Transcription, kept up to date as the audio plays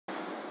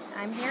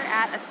I'm here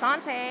at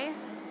Asante,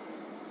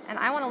 and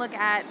I want to look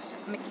at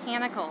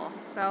mechanical.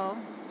 So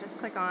just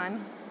click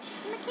on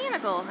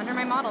mechanical under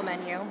my model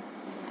menu,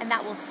 and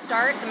that will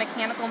start the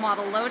mechanical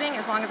model loading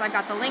as long as I've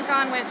got the link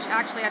on, which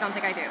actually I don't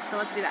think I do. So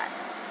let's do that.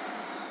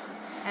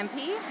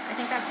 MP, I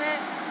think that's it.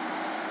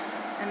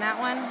 And that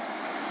one.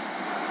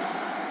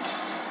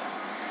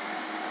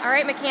 All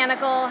right,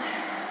 mechanical,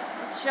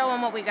 let's show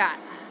them what we got.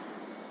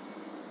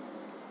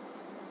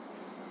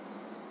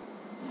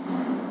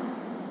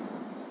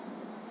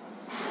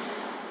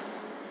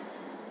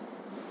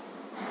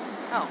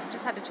 Oh,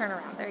 just had to turn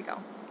around. There you go.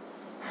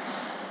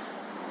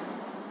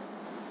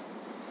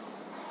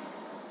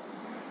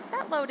 So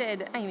that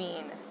loaded, I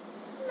mean,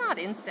 not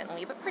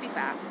instantly, but pretty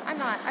fast. I'm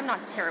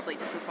not terribly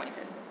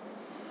disappointed.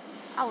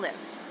 I'll live.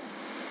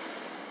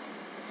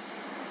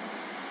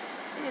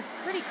 It is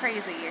pretty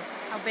crazy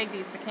how big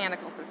these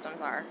mechanical systems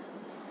are.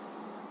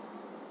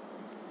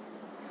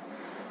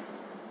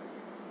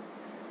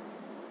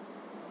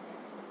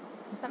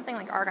 And something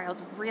like Argyle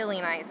is really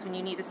nice when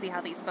you need to see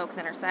how these folks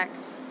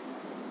intersect.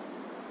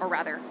 Or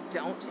rather,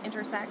 don't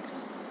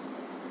intersect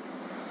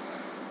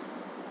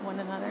one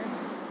another.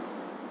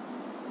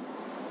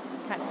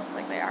 Kind of looks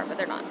like they are, but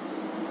they're not.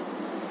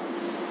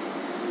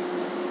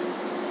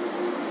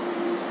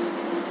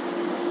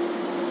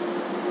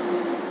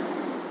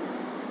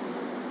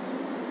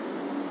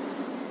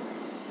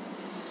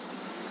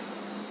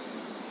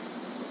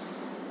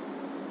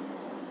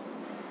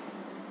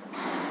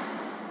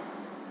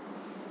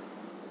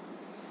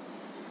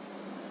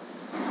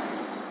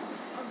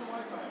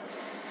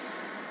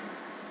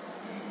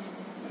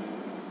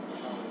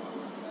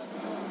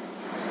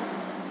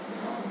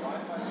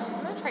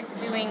 Try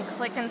doing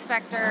click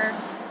inspector.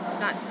 I've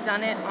not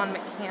done it on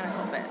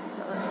mechanical bits,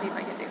 so let's see if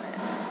I can do it.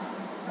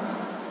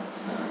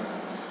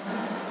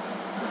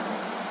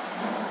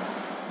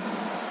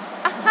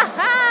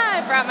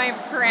 I brought my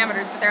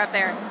parameters, but they're up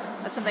there.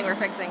 That's something we're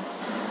fixing.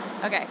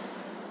 Okay.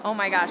 Oh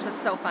my gosh,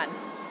 that's so fun.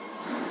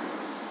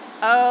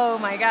 Oh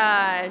my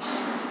gosh.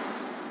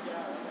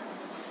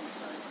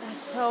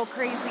 That's so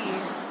crazy.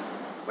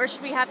 Where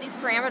should we have these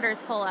parameters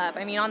pull up?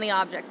 I mean, on the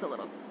object's a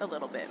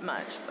little bit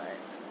much, but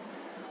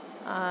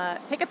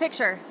take a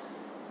picture.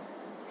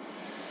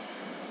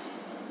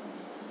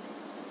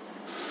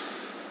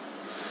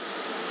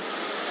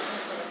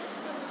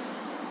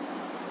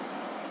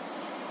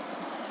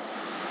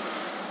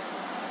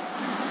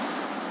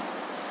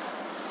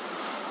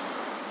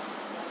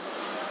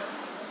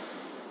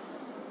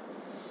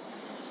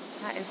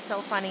 That is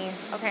so funny.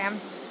 Okay, I'm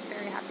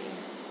very happy.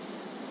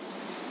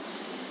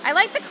 I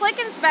like the click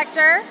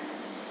inspector,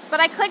 but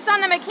I clicked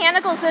on the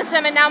mechanical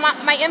system and now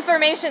my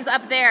information's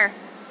up there.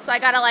 So I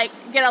gotta like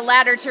get a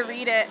ladder to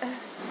read it.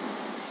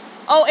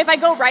 Oh, if I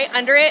go right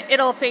under it,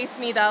 it'll face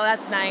me though.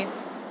 That's nice.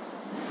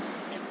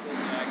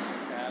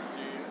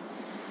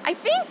 I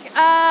think,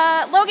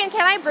 Logan,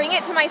 can I bring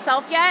it to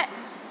myself yet?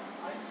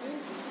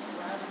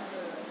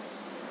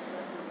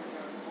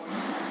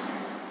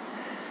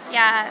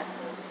 Yeah,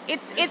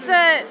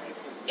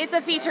 it's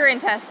a feature in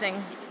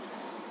testing.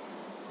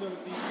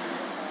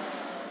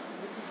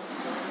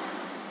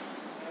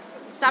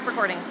 Stop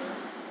recording.